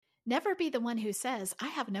Never be the one who says, I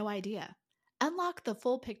have no idea. Unlock the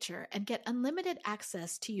full picture and get unlimited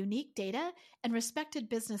access to unique data and respected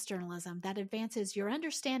business journalism that advances your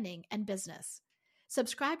understanding and business.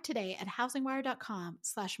 Subscribe today at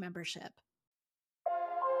housingwire.com/membership.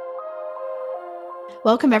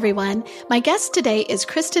 Welcome, everyone. My guest today is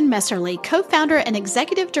Kristin Messerli, co-founder and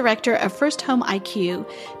executive director of First Home IQ,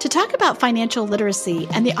 to talk about financial literacy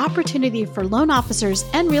and the opportunity for loan officers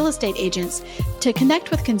and real estate agents to connect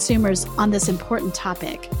with consumers on this important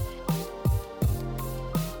topic.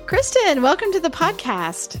 Kristin, welcome to the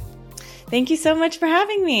podcast. Thank you so much for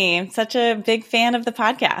having me. I'm such a big fan of the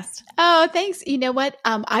podcast. Oh, thanks. You know what?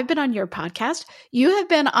 I've been on your podcast. You have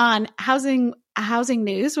been on Housing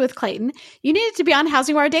News with Clayton. You needed to be on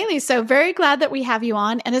Housing Wire Daily. So very glad that we have you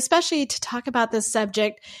on, and especially to talk about this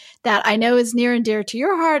subject that I know is near and dear to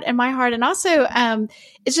your heart and my heart. And also,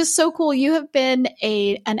 it's just so cool. You have been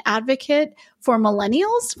an advocate for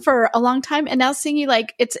millennials for a long time, and now seeing you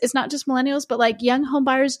like it's not just millennials, but like young home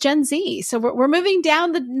buyers, Gen Z. So we're moving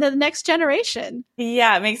down the next generation.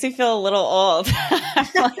 Yeah, it makes me feel a little old.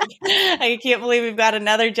 I can't believe we've got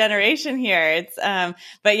another generation here.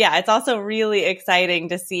 But yeah, it's also really exciting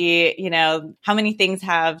to see, how many things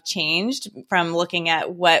have changed from looking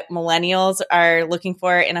at what millennials are looking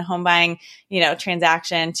for in a home buying,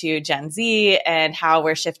 transaction to Gen Z and how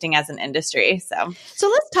we're shifting as an industry. So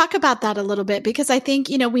let's talk about that a little bit, because I think,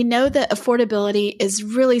 we know that affordability is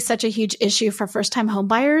really such a huge issue for first-time home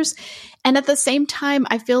buyers. And at the same time,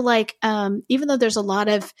 I feel like even though there's a lot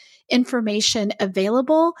of information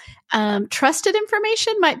available, trusted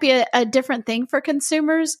information might be a different thing for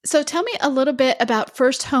consumers. So tell me a little bit about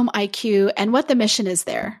First Home IQ and what the mission is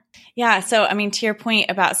there. Yeah. So, to your point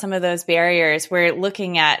about some of those barriers, we're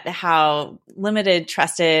looking at how limited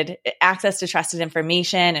access to trusted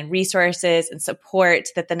information and resources and support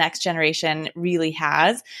that the next generation really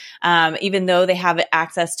has. Even though they have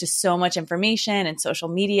access to so much information and social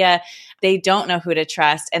media, they don't know who to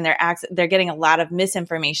trust, and they're getting a lot of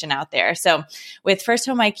misinformation out there. So with First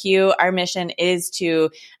Home IQ, our mission is to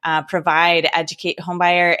provide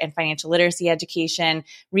homebuyer and financial literacy education,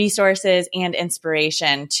 resources, and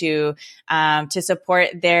inspiration to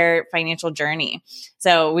support their financial journey.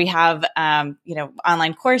 So we have,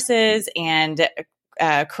 online courses and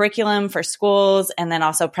curriculum for schools, and then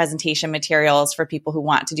also presentation materials for people who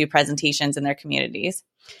want to do presentations in their communities.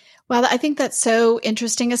 Well, I think that's so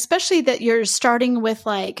interesting, especially that you're starting with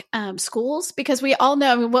schools, because we all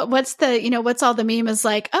know, what's all the meme is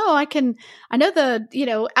like, oh, I know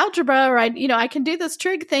the, algebra, or I can do this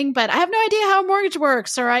trig thing, but I have no idea how a mortgage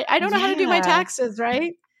works, or I don't know how to do my taxes,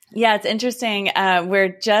 right? Yeah, it's interesting. We're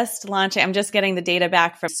just launching, I'm just getting the data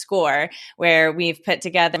back from SCORE, where we've put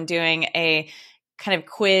together, I'm doing a kind of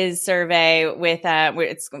quiz survey with, where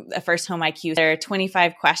it's a First Home IQ. There are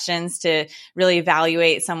 25 questions to really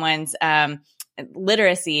evaluate someone's,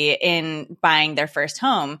 literacy in buying their first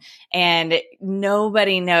home, and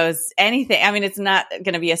nobody knows anything. It's not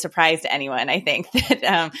going to be a surprise to anyone, I think,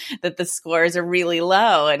 that the scores are really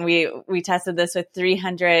low. And we tested this with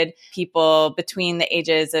 300 people between the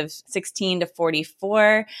ages of 16 to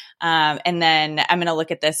 44. And then I'm going to look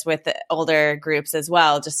at this with older groups as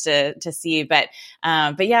well, just to see. But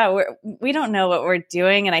yeah, we don't know what we're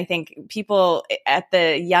doing. And I think people at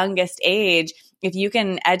the youngest age, if you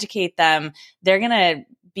can educate them, they're going to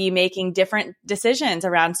be making different decisions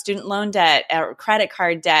around student loan debt or credit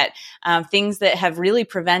card debt, things that have really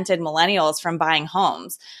prevented millennials from buying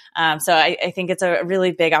homes. So I think it's a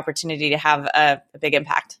really big opportunity to have a big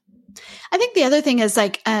impact. I think the other thing is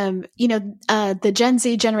the Gen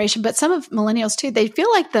Z generation, but some of millennials too, they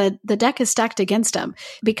feel like the deck is stacked against them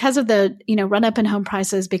because of the, run up in home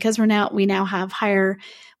prices, because we now have higher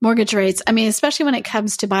mortgage rates. Especially when it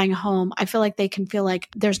comes to buying a home, I feel like they can feel like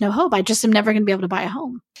there's no hope. I just am never going to be able to buy a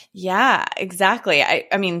home. Yeah, exactly.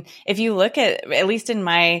 If you look at least in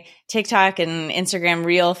my TikTok and Instagram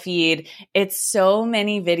Reel feed, it's so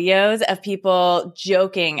many videos of people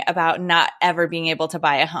joking about not ever being able to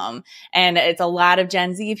buy a home. And it's a lot of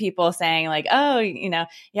Gen Z people saying like, oh,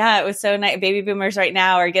 yeah, it was so nice. Baby boomers right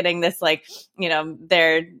now are getting this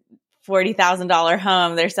their $40,000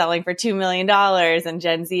 home they're selling for $2 million, and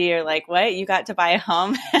Gen Z are like, what? You got to buy a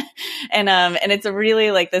home? And it's a really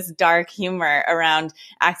like this dark humor around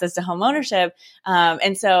access to home ownership.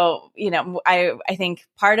 And so, I think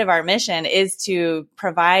part of our mission is to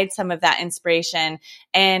provide some of that inspiration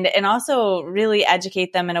and also really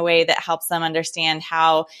educate them in a way that helps them understand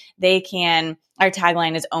how they can our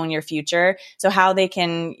tagline is own your future. So how they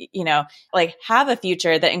can, like have a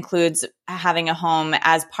future that includes having a home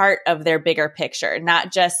as part of their bigger picture,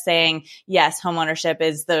 not just saying, yes, homeownership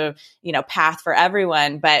is the, path for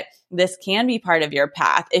everyone, but this can be part of your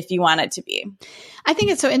path if you want it to be. I think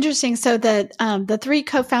it's so interesting. So the three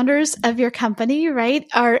co-founders of your company, right,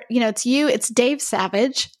 are, it's you, it's Dave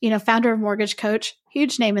Savage, founder of Mortgage Coach,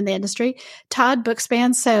 huge name in the industry, Todd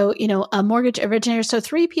Bookspan, so, a mortgage originator. So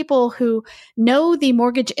three people who know the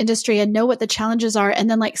mortgage industry and know what the challenges are, and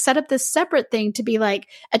then like set up this separate thing to be like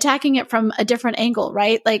attacking it from a different angle,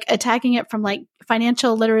 right? Like attacking it from like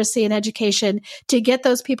financial literacy and education to get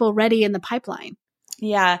those people ready in the pipeline.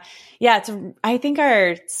 Yeah. I think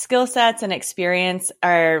our skill sets and experience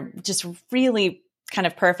are just really kind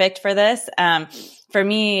of perfect for this. For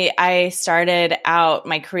me, I started out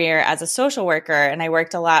my career as a social worker, and I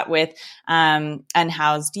worked a lot with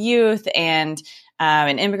unhoused youth and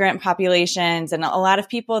immigrant populations, and a lot of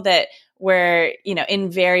people that were, in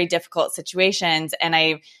very difficult situations. And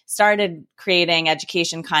I started creating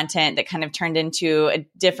education content that kind of turned into a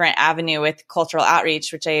different avenue with cultural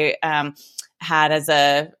outreach, which I had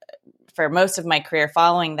for most of my career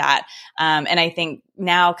following that. And I think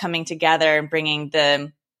now coming together and bringing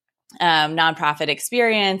the nonprofit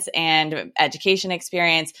experience and education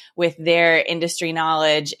experience with their industry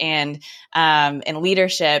knowledge and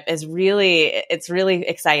leadership it's really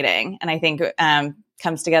exciting. And I think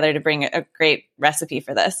comes together to bring a great recipe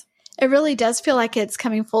for this. It really does feel like it's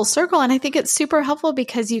coming full circle. And I think it's super helpful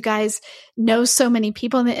because you guys know so many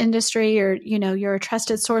people in the industry, or, you're a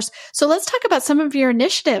trusted source. So let's talk about some of your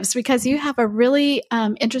initiatives, because you have a really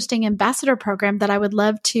interesting ambassador program that I would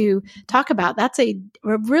love to talk about.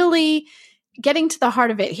 We're really getting to the heart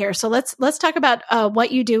of it here. So let's talk about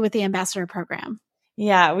what you do with the ambassador program.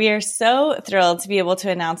 Yeah, we are so thrilled to be able to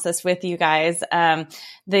announce this with you guys.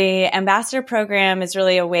 The ambassador program is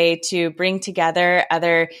really a way to bring together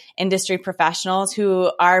other industry professionals who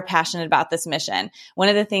are passionate about this mission. One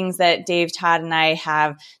of the things that Dave, Todd, and I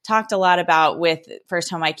have talked a lot about with First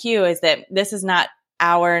Home IQ is that this is not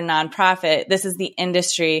our nonprofit. This is the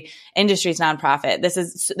industry's nonprofit.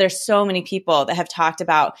 There's so many people that have talked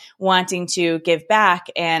about wanting to give back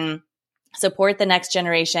and support the next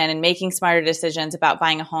generation and making smarter decisions about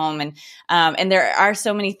buying a home. And there are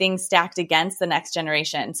so many things stacked against the next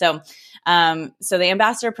generation. So the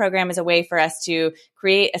ambassador program is a way for us to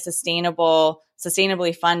create a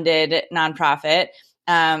sustainably funded nonprofit,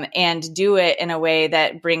 and do it in a way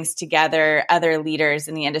that brings together other leaders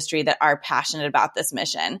in the industry that are passionate about this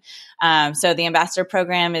mission. So the ambassador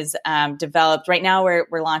program is developed. Right now,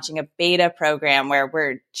 we're launching a beta program where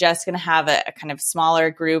we're just going to have a kind of smaller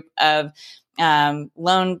group of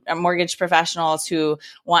loan mortgage professionals who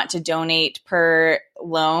want to donate per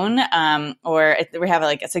loan, or we have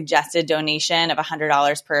a suggested donation of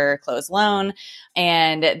 $100 per closed loan.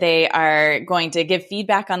 And they are going to give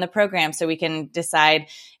feedback on the program so we can decide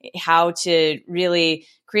how to really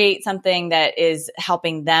create something that is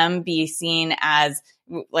helping them be seen as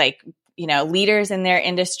leaders in their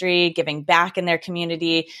industry, giving back in their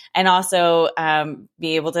community, and also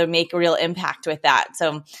be able to make a real impact with that.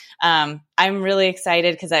 So I'm really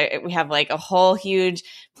excited because we have a whole huge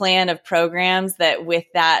plan of programs that with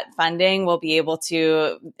that funding we'll be able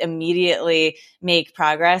to immediately make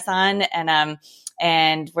progress on.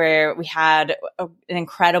 And where we had an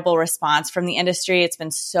incredible response from the industry. It's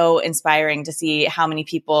been so inspiring to see how many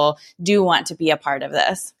people do want to be a part of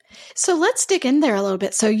this. So let's dig in there a little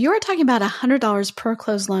bit. So you're talking about $100 per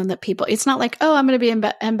closed loan that it's not like, oh, I'm going to be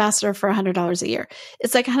ambassador for $100 a year.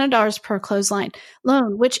 It's like $100 per closed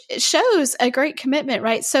loan, which shows a great commitment,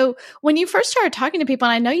 right? So when you first started talking to people,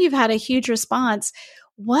 and I know you've had a huge response,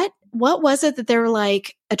 what was it that they were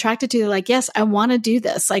attracted to? They're like, yes, I want to do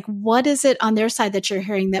this. What is it on their side that you're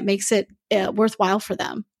hearing that makes it worthwhile for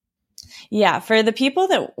them? Yeah, for the people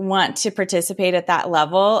that want to participate at that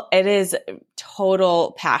level, it is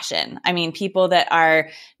total passion. I mean, people that are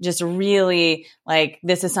just really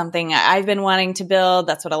this is something I've been wanting to build.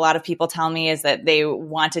 That's what a lot of people tell me, is that they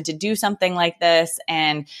wanted to do something like this,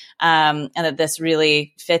 and that this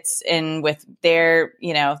really fits in with their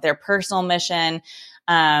personal mission.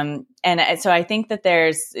 And so I think that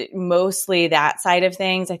there's mostly that side of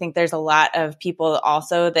things. I think there's a lot of people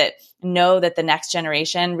also that know that the next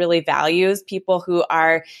generation really values people who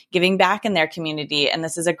are giving back in their community. And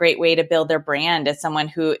this is a great way to build their brand as someone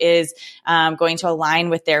who is going to align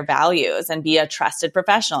with their values and be a trusted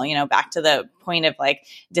professional. Back to the point of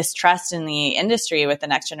distrust in the industry with the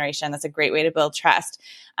next generation. That's a great way to build trust.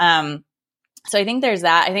 So I think there's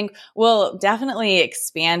that. I think we'll definitely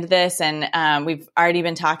expand this. And we've already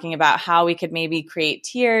been talking about how we could maybe create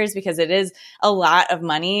tiers, because it is a lot of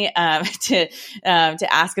money to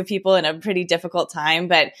ask of people in a pretty difficult time.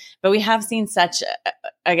 But we have seen such,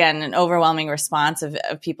 again, an overwhelming response of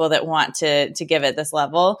people that want to give at this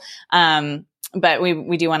level. But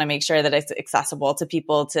we do want to make sure that it's accessible to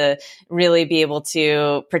people to really be able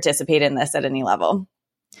to participate in this at any level.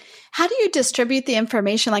 How do you distribute the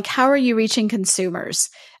information? Like, how are you reaching consumers?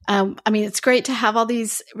 I mean, it's great to have all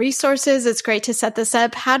these resources. It's great to set this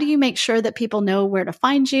up. How do you make sure that people know where to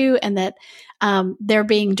find you and that they're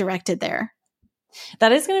being directed there?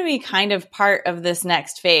 That is going to be kind of part of this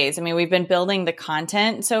next phase. I mean, we've been building the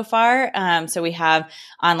content so far. So we have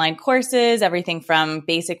online courses, everything from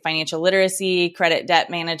basic financial literacy, credit debt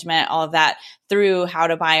management, all of that, through how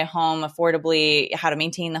to buy a home affordably, how to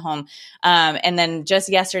maintain the home. And then just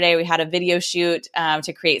yesterday, we had a video shoot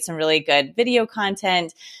to create some really good video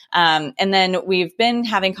content. And then we've been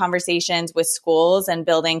having conversations with schools and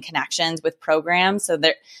building connections with programs. So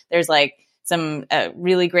there's like some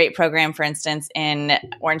really great program, for instance, in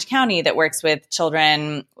Orange County that works with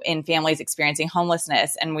children in families experiencing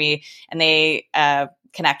homelessness. And they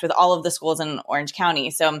connect with all of the schools in Orange County.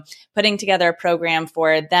 So I'm putting together a program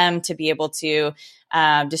for them to be able to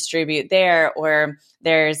distribute there. Or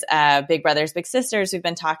there's Big Brothers Big Sisters we've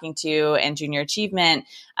been talking to, and Junior Achievement.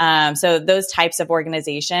 So those types of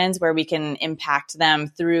organizations where we can impact them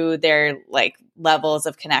through their like levels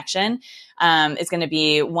of connection is going to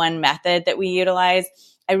be one method that we utilize.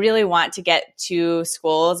 I really want to get to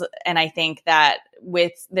schools, and I think that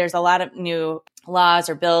there's a lot of new laws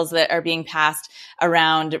or bills that are being passed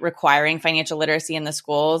around requiring financial literacy in the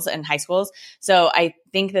schools and high schools. So I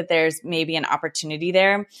think that there's maybe an opportunity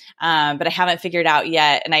there, but I haven't figured out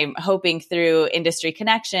yet. And I'm hoping through industry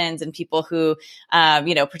connections and people who,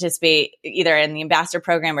 participate either in the ambassador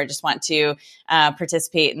program or just want to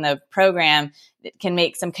participate in the program, can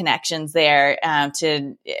make some connections there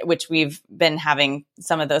to which we've been having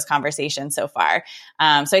some of those conversations so far.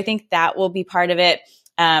 So I think that will be part of it.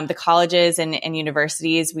 The colleges and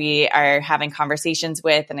universities we are having conversations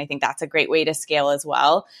with, and I think that's a great way to scale as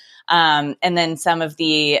well. And then some of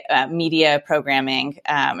the media programming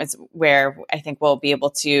is where I think we'll be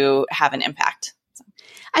able to have an impact.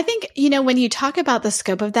 I think, when you talk about the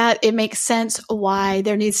scope of that, it makes sense why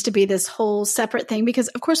there needs to be this whole separate thing, because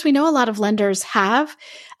of course we know a lot of lenders have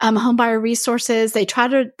homebuyer resources. They try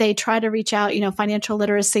to reach out, financial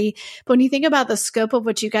literacy. But when you think about the scope of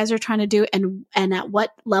what you guys are trying to do and at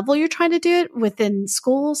what level you're trying to do it within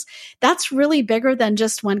schools, that's really bigger than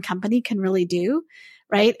just one company can really do.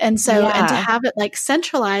 Right. And so, and to have it like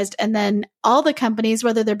centralized, and then all the companies,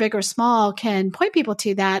 whether they're big or small, can point people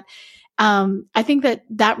to that. I think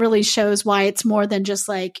that really shows why it's more than just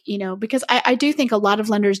like, because I do think a lot of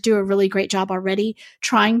lenders do a really great job already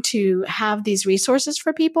trying to have these resources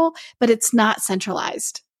for people, but it's not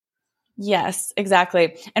centralized. Yes,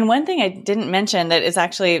 exactly. And one thing I didn't mention that is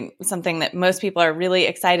actually something that most people are really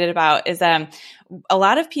excited about is a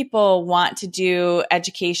lot of people want to do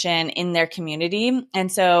education in their community.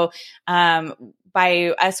 And so by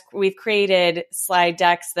us, we've created slide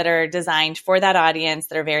decks that are designed for that audience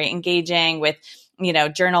that are very engaging with,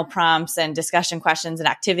 journal prompts and discussion questions and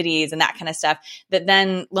activities and that kind of stuff that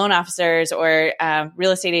then loan officers or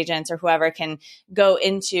real estate agents or whoever can go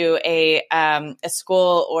into a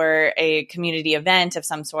school or a community event of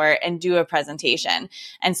some sort and do a presentation.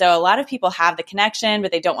 And so a lot of people have the connection,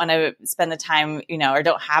 but they don't want to spend the time, or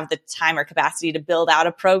don't have the time or capacity to build out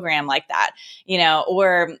a program like that,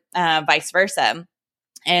 or vice versa.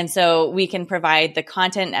 And so we can provide the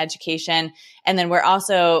content and education. And then we're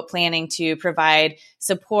also planning to provide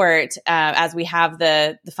support as we have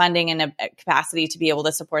the funding and a capacity to be able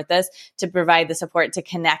to support this, to provide the support to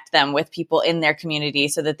connect them with people in their community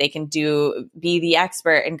so that they can be the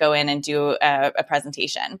expert and go in and do a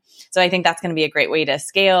presentation. So I think that's going to be a great way to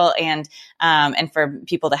scale and for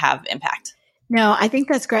people to have impact. No, I think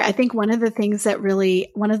that's great. I think one of the things that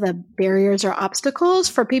one of the barriers or obstacles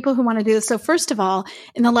for people who want to do this. So first of all,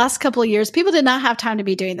 in the last couple of years, people did not have time to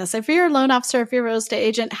be doing this. If you're a loan officer, if you're a real estate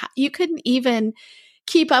agent, you couldn't even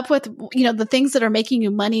keep up with, the things that are making you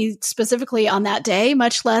money specifically on that day,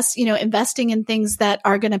 much less, investing in things that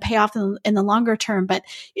are going to pay off in the longer term, but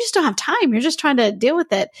you just don't have time. You're just trying to deal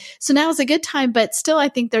with it. So now is a good time, but still, I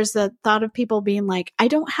think there's the thought of people being like, I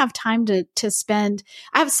don't have time to spend.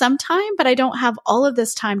 I have some time, but I don't have all of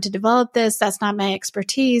this time to develop this. That's not my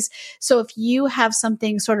expertise. So if you have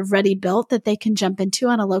something sort of ready built that they can jump into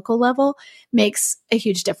on a local level, makes a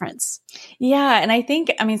huge difference. Yeah. And I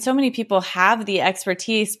think, I mean, so many people have the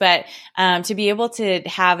expertise, but to be able to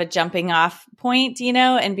have a jumping off point,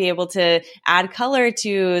 and be able to add color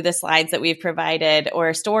to the slides that we've provided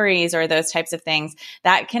or stories or those types of things,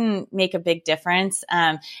 that can make a big difference.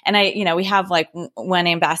 And we have like one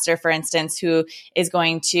ambassador, for instance, who is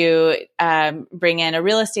going to bring in a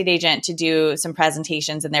real estate agent to do some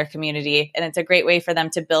presentations in their community. And it's a great way for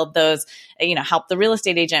them to build those, help the real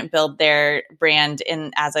estate agent build their brand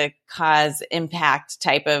as a cause impact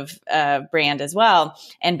type of brand as well,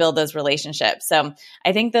 and build those relationships. So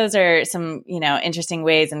I think those are some, interesting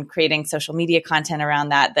ways in creating social media content around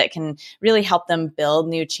that can really help them build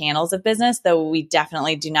new channels of business. Though we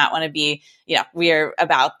definitely do not want to be, we are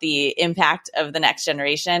about the impact of the next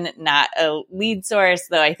generation, not a lead source,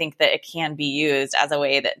 though I think that it can be used as a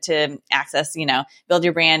way to access, build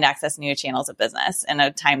your brand, access new channels of business in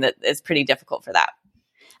a time that is pretty difficult for that.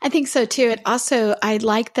 I think so too. I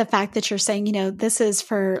like the fact that you're saying, this is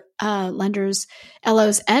for lenders,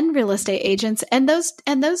 LOs, and real estate agents, and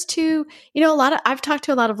those two. I've talked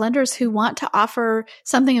to a lot of lenders who want to offer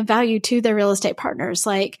something of value to their real estate partners.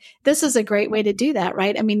 Like, this is a great way to do that,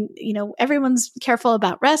 right? I mean, everyone's careful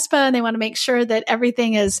about RESPA, and they want to make sure that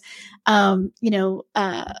everything is, above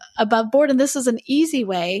board. And this is an easy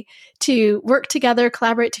way to work together,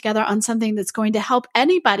 collaborate together on something that's going to help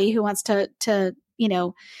anybody who wants to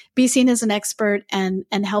be seen as an expert and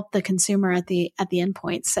help the consumer at the end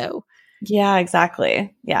point. So yeah,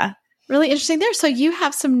 exactly. Yeah. Really interesting there. So you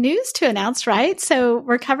have some news to announce, right? So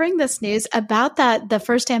we're covering this news about the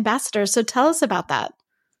first ambassador. So tell us about that.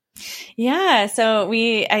 Yeah. So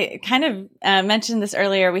I kind of mentioned this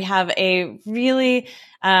earlier. We have a really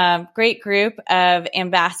great group of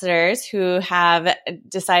ambassadors who have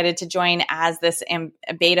decided to join as this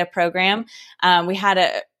beta program. We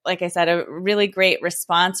had like I said, a really great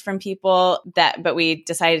response from people but we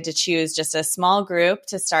decided to choose just a small group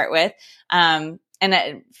to start with.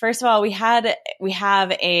 First of all, we have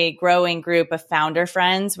a growing group of founder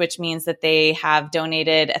friends, which means that they have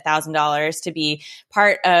donated $1,000 to be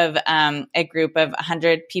part of a group of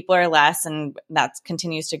 100 people or less, and that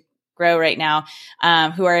continues to grow right now,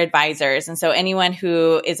 who are advisors. And so anyone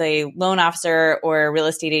who is a loan officer or a real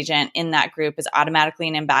estate agent in that group is automatically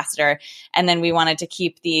an ambassador. And then we wanted to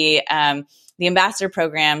keep the ambassador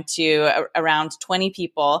program to around 20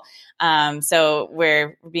 people. So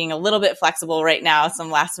we're being a little bit flexible right now. Some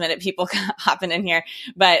last minute people hopping in here,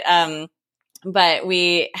 but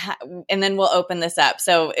and then we'll open this up.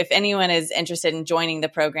 So if anyone is interested in joining the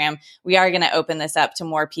program, we are going to open this up to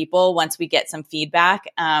more people once we get some feedback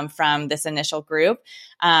from this initial group.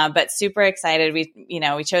 But super excited.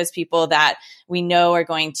 We chose people that we know are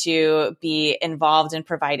going to be involved in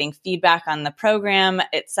providing feedback on the program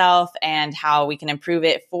itself and how we can improve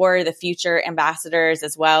it for the future ambassadors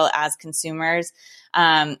as well as consumers.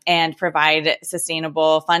 And provide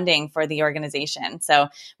sustainable funding for the organization. So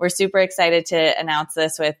we're super excited to announce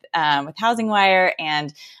this with HousingWire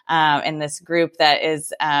and this group that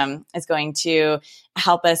is going to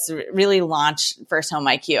help us really launch First Home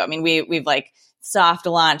IQ. I mean, we've like soft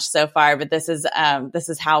launch so far, but this is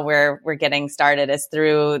how we're getting started, is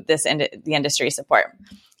through the industry support.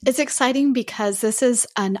 It's exciting because this is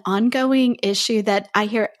an ongoing issue that I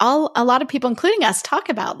hear a lot of people, including us, talk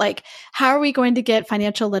about. Like, how are we going to get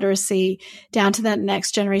financial literacy down to that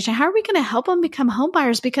next generation? How are we going to help them become home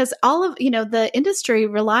buyers? Because all of, the industry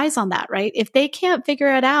relies on that, right? If they can't figure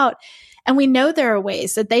it out, and we know there are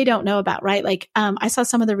ways that they don't know about, right? Like, I saw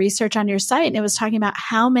some of the research on your site, and it was talking about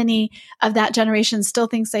how many of that generation still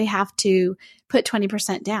thinks they have to put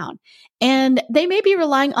 20% down. And they may be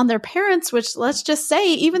relying on their parents, which, let's just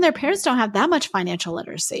say, even their parents don't have that much financial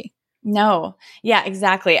literacy. No. Yeah,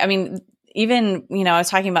 exactly. I mean, even, I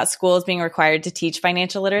was talking about schools being required to teach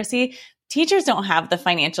financial literacy. Teachers don't have the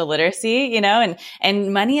financial literacy,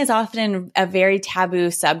 and money is often a very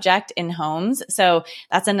taboo subject in homes. So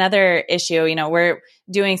that's another issue. We're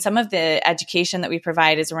doing some of the education that we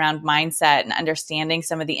provide is around mindset and understanding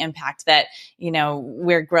some of the impact that,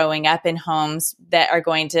 we're growing up in homes that are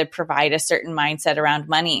going to provide a certain mindset around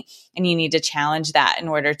money. And you need to challenge that in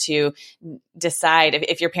order to decide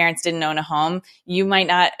if your parents didn't own a home, you might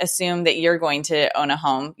not assume that you're going to own a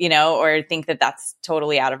home, or think that that's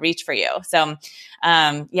totally out of reach for you. So,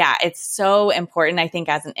 it's so important, I think,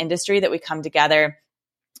 as an industry that we come together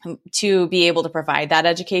to be able to provide that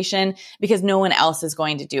education, because no one else is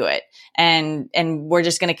going to do it. And we're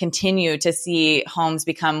just going to continue to see homes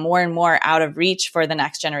become more and more out of reach for the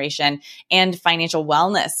next generation, and financial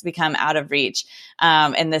wellness become out of reach.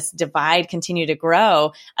 And this divide continue to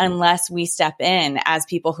grow unless we step in as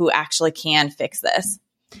people who actually can fix this.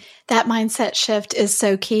 That mindset shift is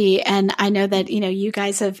so key. And I know that, you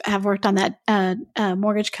guys have worked on that,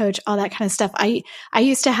 mortgage coach, all that kind of stuff. I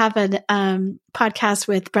used to have a podcast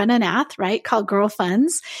with Brenna Nath, right, called Girl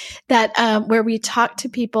Funds, that, where we talked to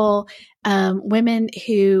people, women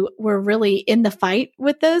who were really in the fight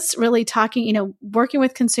with this, really talking, working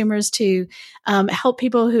with consumers to, help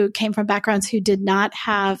people who came from backgrounds who did not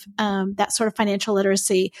have, that sort of financial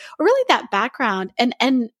literacy or really that background. And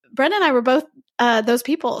Brenna and I were both those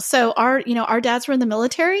people. So our dads were in the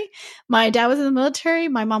military. My dad was in the military.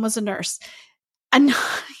 My mom was a nurse. And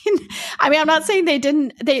I'm not saying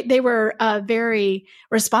they were very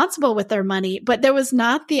responsible with their money, but there was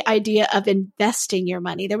not the idea of investing your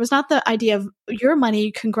money. There was not the idea of your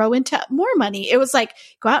money can grow into more money. It was like,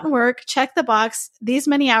 go out and work, check the box. These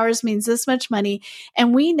many hours means this much money.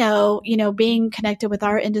 And we know, being connected with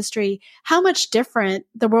our industry, how much different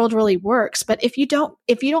the world really works. But if you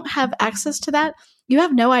don't have access to that, you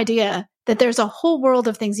have no idea that there's a whole world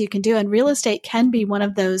of things you can do. And real estate can be one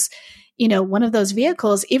of those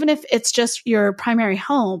vehicles, even if it's just your primary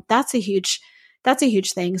home. That's a huge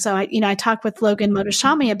thing. So I talked with Logan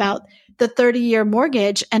Motoshami about the 30-year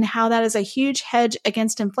mortgage and how that is a huge hedge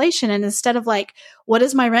against inflation. And instead of like, what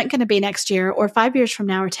is my rent going to be next year or 5 years from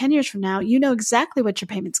now or 10 years from now, you know exactly what your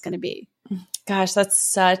payment's going to be. Gosh, that's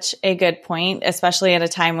such a good point, especially at a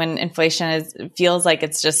time when inflation feels like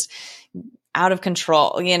it's just out of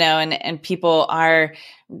control, and people are,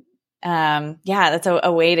 that's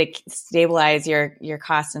a way to stabilize your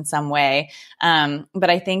costs in some way. But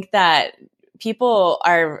I think that people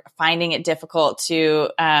are finding it difficult to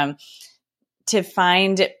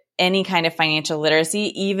find any kind of financial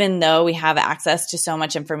literacy, even though we have access to so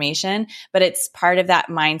much information, but it's part of that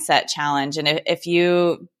mindset challenge. And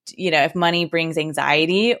if money brings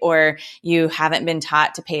anxiety or you haven't been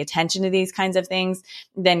taught to pay attention to these kinds of things,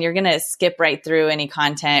 then you're going to skip right through any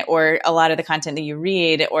content, or a lot of the content that you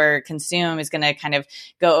read or consume is going to kind of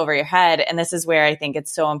go over your head. And this is where I think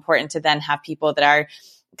it's so important to then have people that are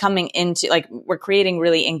coming into, like, we're creating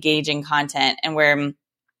really engaging content and we're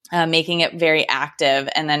making it very active,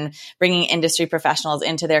 and then bringing industry professionals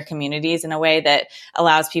into their communities in a way that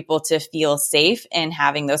allows people to feel safe in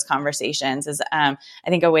having those conversations is, I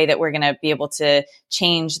think, a way that we're going to be able to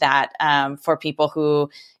change that for people who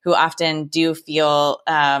often do feel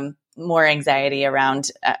more anxiety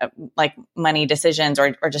around like money decisions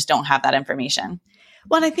or just don't have that information.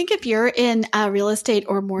 Well, I think if you're in real estate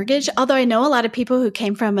or mortgage, although I know a lot of people who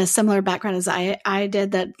came from a similar background as I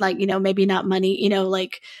did, that like, maybe not money,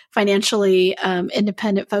 like financially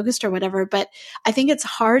independent focused or whatever, but I think it's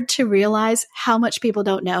hard to realize how much people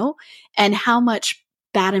don't know and how much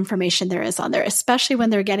bad information there is on there, especially when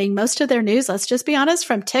they're getting most of their news, let's just be honest,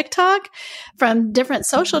 from TikTok, from different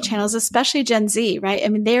social channels, especially Gen Z, right? I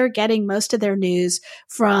mean, they're getting most of their news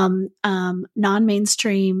from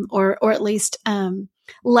non-mainstream or at least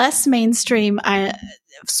less mainstream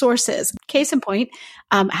sources. Case in point,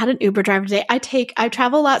 I had an Uber driver today. I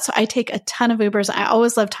travel a lot, so I take a ton of Ubers. I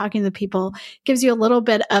always love talking to people. Gives you a little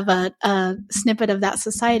bit of a snippet of that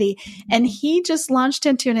society. And he just launched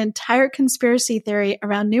into an entire conspiracy theory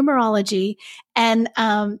around numerology and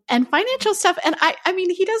financial stuff. And I mean,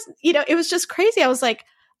 he doesn't, it was just crazy. I was like,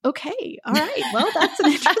 okay, all right, well, that's an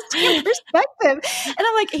interesting perspective. And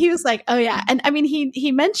I'm like, he was like, oh yeah. And I mean,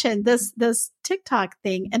 he mentioned this TikTok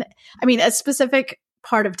thing, and I mean, a specific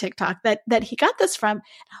part of TikTok that he got this from. And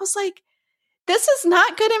I was like, this is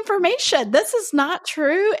not good information. This is not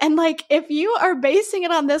true. And like, if you are basing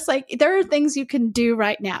it on this, like, there are things you can do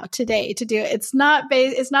right now today to do it. It's not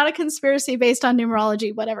a conspiracy based on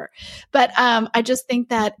numerology, whatever. But I just think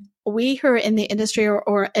that we who are in the industry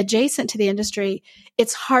or adjacent to the industry,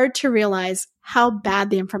 it's hard to realize how bad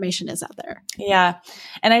the information is out there. Yeah.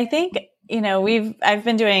 And I think, I've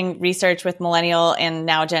been doing research with millennial and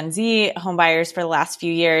now Gen Z homebuyers for the last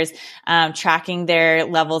few years, tracking their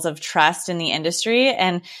levels of trust in the industry.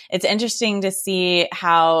 And it's interesting to see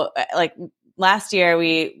how, like, last year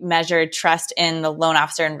we measured trust in the loan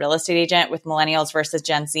officer and real estate agent with millennials versus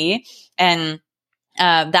Gen Z. And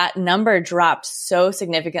that number dropped so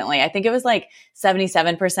significantly. I think it was like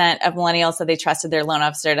 77% of millennials said they trusted their loan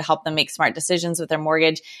officer to help them make smart decisions with their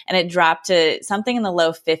mortgage. And it dropped to something in the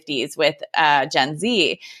low 50s with Gen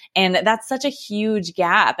Z. And that's such a huge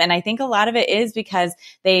gap. And I think a lot of it is because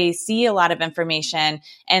they see a lot of information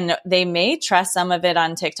and they may trust some of it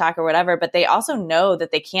on TikTok or whatever, but they also know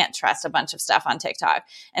that they can't trust a bunch of stuff on TikTok.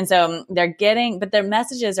 And so but their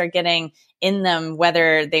messages are getting in them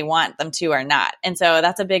whether they want them to or not. And so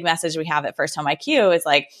that's a big message we have at First Home IQ is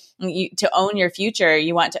like, to own your future,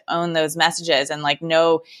 you want to own those messages and like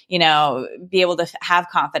know, be able to have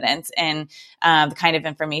confidence in the kind of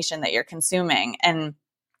information that you're consuming. And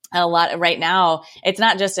a lot right now, it's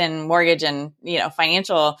not just in mortgage and, the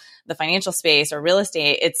financial space or real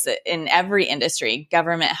estate. It's in every industry,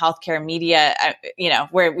 government, healthcare, media,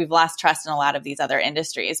 where we've lost trust in a lot of these other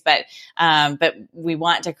industries. But we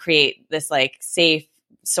want to create this like safe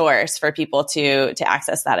source for people to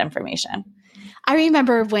access that information. I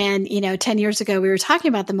remember when, 10 years ago, we were talking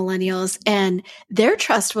about the millennials and their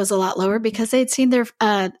trust was a lot lower because they'd seen their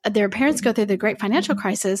parents go through the great financial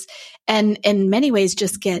crisis and in many ways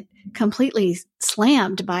just get completely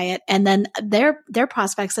slammed by it. And then their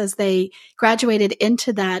prospects as they graduated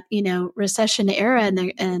into that, recession era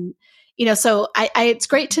and so it's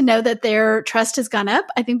great to know that their trust has gone up.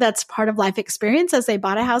 I think that's part of life experience. As they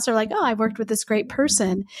bought a house, they're like, oh, I worked with this great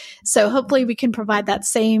person. So hopefully we can provide that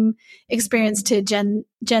same experience to Gen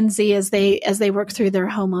Z as they work through their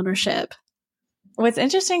home ownership. What's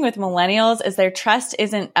interesting with millennials is their trust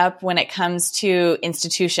isn't up when it comes to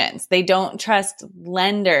institutions. They don't trust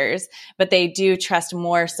lenders, but they do trust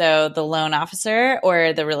more so the loan officer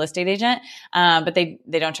or the real estate agent. But they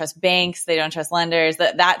don't trust banks. They don't trust lenders.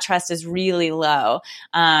 That trust is really low.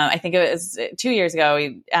 I think it was 2 years ago,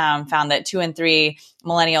 we found that 2 in 3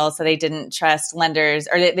 millennials, so they didn't trust lenders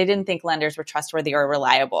or they didn't think lenders were trustworthy or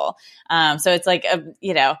reliable. So it's like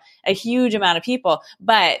a huge amount of people,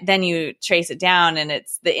 but then you trace it down and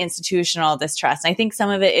it's the institutional distrust. And I think some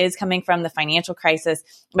of it is coming from the financial crisis,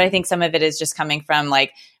 but I think some of it is just coming from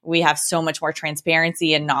like, we have so much more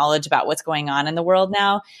transparency and knowledge about what's going on in the world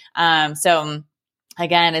now. So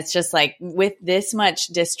again, it's just like with this much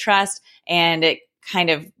distrust and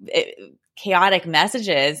chaotic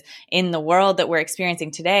messages in the world that we're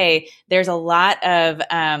experiencing today, there's a lot of,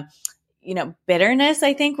 bitterness,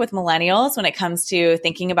 I think, with millennials when it comes to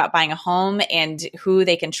thinking about buying a home and who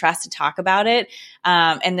they can trust to talk about it.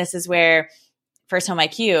 And this is where First Home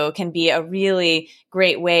IQ can be a really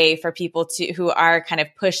great way for people who are kind of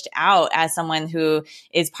pushed out as someone who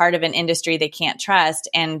is part of an industry they can't trust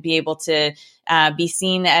and be able to be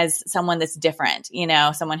seen as someone that's different,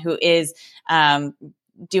 someone who is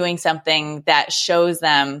doing something that shows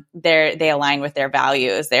them they align with their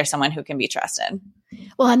values. They're someone who can be trusted.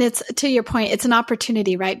 Well, and it's to your point, it's an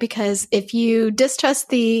opportunity, right? Because if you distrust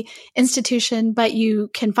the institution, but you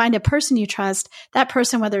can find a person you trust, that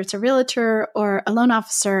person, whether it's a realtor or a loan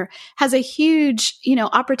officer, has a huge,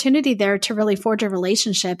 opportunity there to really forge a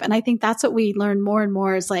relationship. And I think that's what we learn more and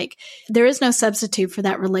more is like, there is no substitute for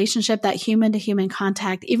that relationship, that human to human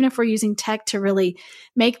contact, even if we're using tech to really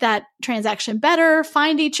make that transaction better,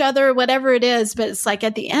 find each other, whatever it is. But it's like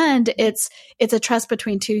at the end, it's a trust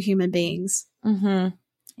between two human beings. Mm-hmm.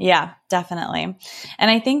 Yeah, definitely.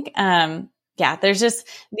 And I think, there's just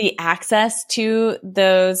the access to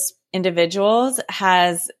those individuals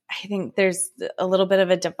I think there's a little bit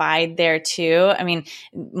of a divide there too. I mean,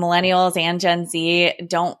 millennials and Gen Z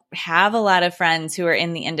don't have a lot of friends who are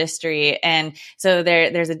in the industry. And so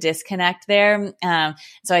there's a disconnect there.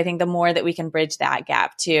 So I think the more that we can bridge that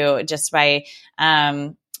gap too, just by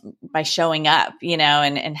showing up,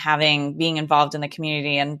 and being involved in the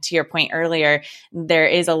community. And to your point earlier, there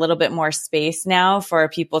is a little bit more space now for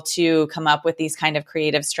people to come up with these kind of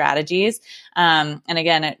creative strategies. And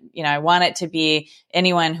again, I want it to be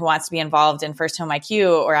anyone who wants to be involved in First Home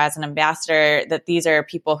IQ or as an ambassador, that these are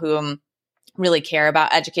people who really care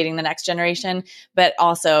about educating the next generation, but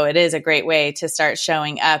also it is a great way to start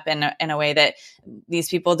showing up in a way that these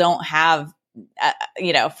people don't have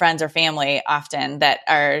friends or family often that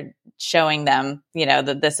are showing them,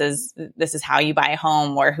 that this is how you buy a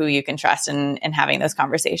home or who you can trust and having those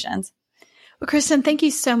conversations. Well, Kristin, thank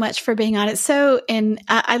you so much for being on it.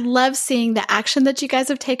 I love seeing the action that you guys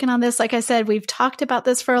have taken on this. Like I said, we've talked about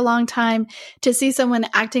this for a long time. To see someone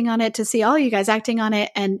acting on it, to see all you guys acting on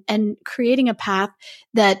it and creating a path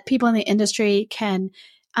that people in the industry can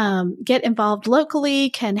get involved locally,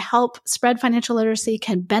 can help spread financial literacy,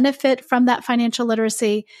 can benefit from that financial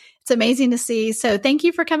literacy. It's amazing to see. So thank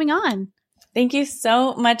you for coming on. Thank you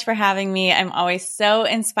so much for having me. I'm always so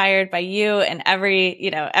inspired by you and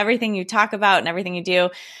everything you talk about and everything you do.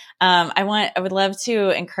 I would love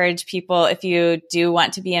to encourage people, if you do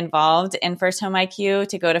want to be involved in First Home IQ,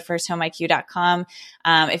 to go to firsthomeIQ.com.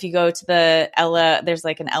 If you go to the Ella, there's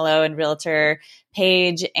like an Ello and Realtor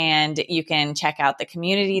page, and you can check out the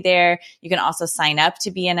community there. You can also sign up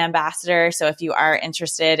to be an ambassador. So if you are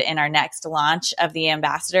interested in our next launch of the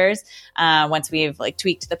ambassadors, once we've like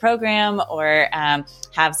tweaked the program or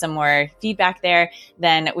have some more feedback there,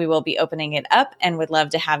 then we will be opening it up and would love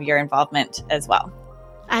to have your involvement as well.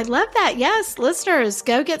 I love that. Yes, listeners,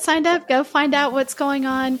 go get signed up. Go find out what's going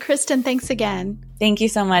on. Kristin, thanks again. Thank you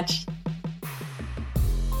so much.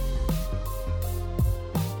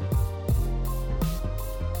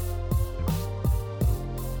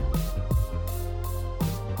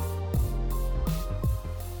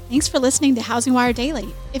 Thanks for listening to Housing Wire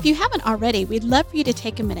Daily. If you haven't already, we'd love for you to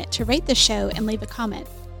take a minute to rate the show and leave a comment.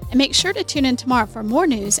 And make sure to tune in tomorrow for more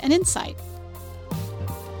news and insight.